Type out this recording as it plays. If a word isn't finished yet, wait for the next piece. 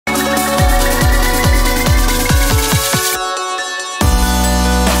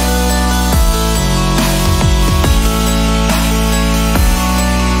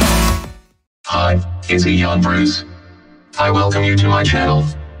it's Eon Bruce. I welcome you to my channel.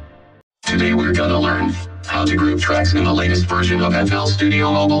 Today we're gonna learn how to group tracks in the latest version of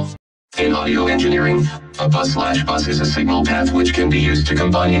flstudiomobile. In audio engineering, a bus/bus is a signal path which can be used to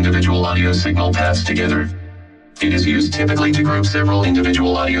combine individual audio signal paths together. It is used typically to group several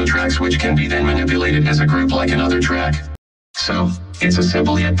individual audio tracks which can be then manipulated as a group like another track. So, it's a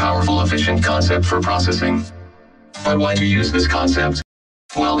simple yet powerful efficient concept for processing. But why to use this concept?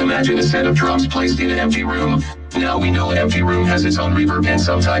 Well, imagine a set of drums placed in an empty room. Now we know an empty room has its own reverb and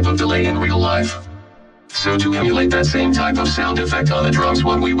some type of delay in real life. So to emulate that same type of sound effect on the drums,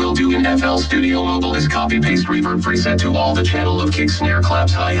 what we will do in flstudiomobile is copy-paste reverb preset to all the channel of kick, snare,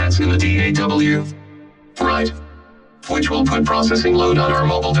 claps, hi-hats in the DAW. Right? Which will put processing load on our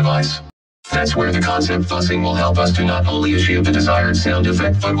mobile device. That's where the concept busing will help us to not only achieve the desired sound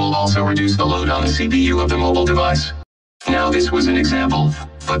effect but will also reduce the load on the CPU of the mobile device. Now this was an example,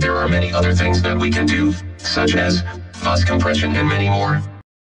 but there are many other things that we can do, such as bus compression and many more.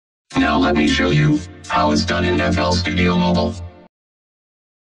 Now let me show you how it's done in flstudiomobile.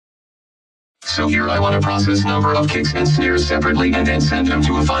 So here I want to process number of kicks and snares separately and then send them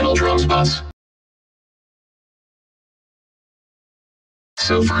to a final drums bus.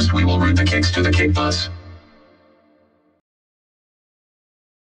 So first we will route the kicks to the kick bus.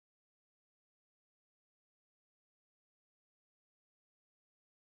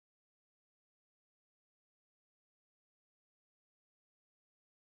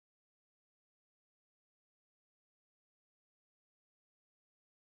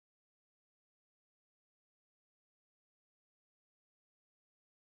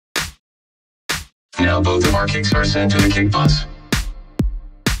 Now both of our kicks are sent to the kick bus.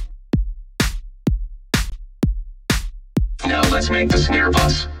 Now let's make the snare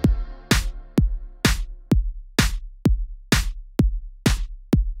bus.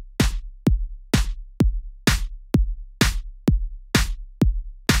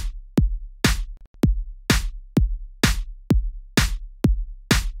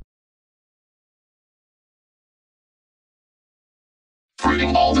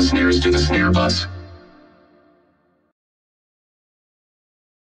 Routing all the snares to the snare bus.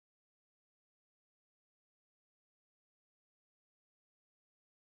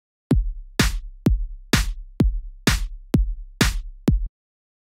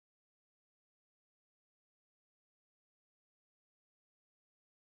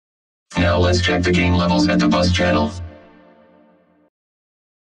 Now let's check the gain levels at the bus channel.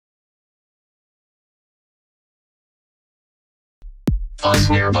 On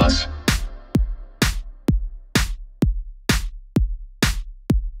snare bus.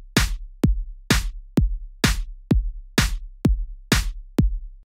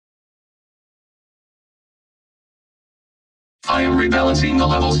 I am rebalancing the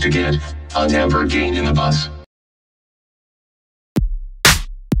levels to get untampered gain in the bus.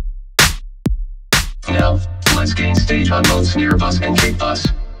 Now, let's gain stage on both snare bus and kick bus.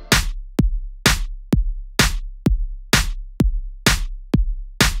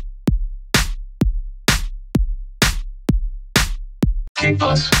 Kick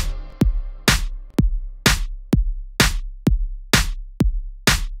bus.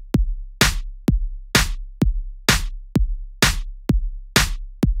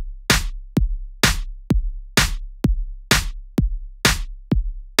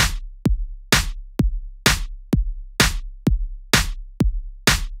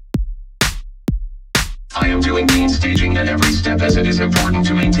 I am doing gain staging at every step as it is important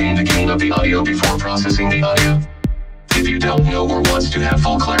to maintain the gain of the audio before processing the audio. If you don't know or wants to have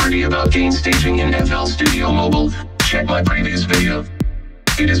full clarity about gain staging in flstudiomobile, check my previous video.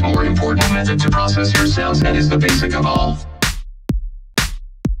 It is more important method to process your sounds and is the basic of all.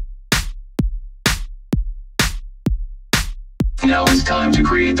 Now it's time to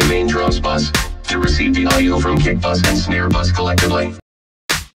create the main drums bus, to receive the audio from kick bus and snare bus collectively.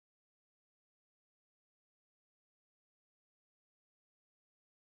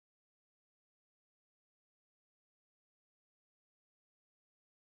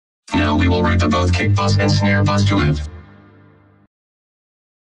 Now we will route the both kick bus and snare bus to it.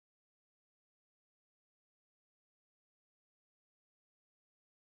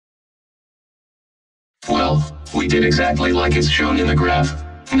 Well, we did exactly like it's shown in the graph.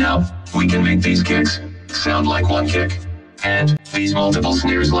 Now, we can make these kicks sound like one kick, and these multiple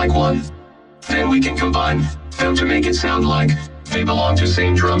snares like one. Then we can combine them to make it sound like they belong to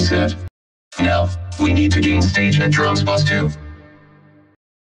same drum set. Now, we need to gain stage at drums bus 2.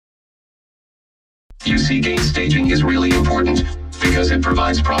 You see, gain staging is really important, because it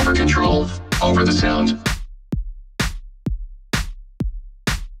provides proper control over the sound.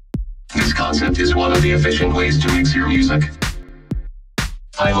 This concept is one of the efficient ways to mix your music.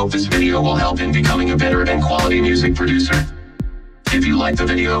 I hope this video will help in becoming a better and quality music producer. If you like the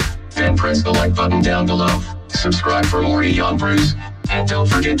video, then press the like button down below, subscribe for more Eon Bruce, and don't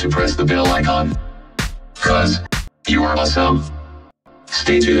forget to press the bell icon. 'Cause you are awesome.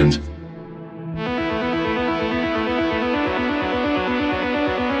 Stay tuned.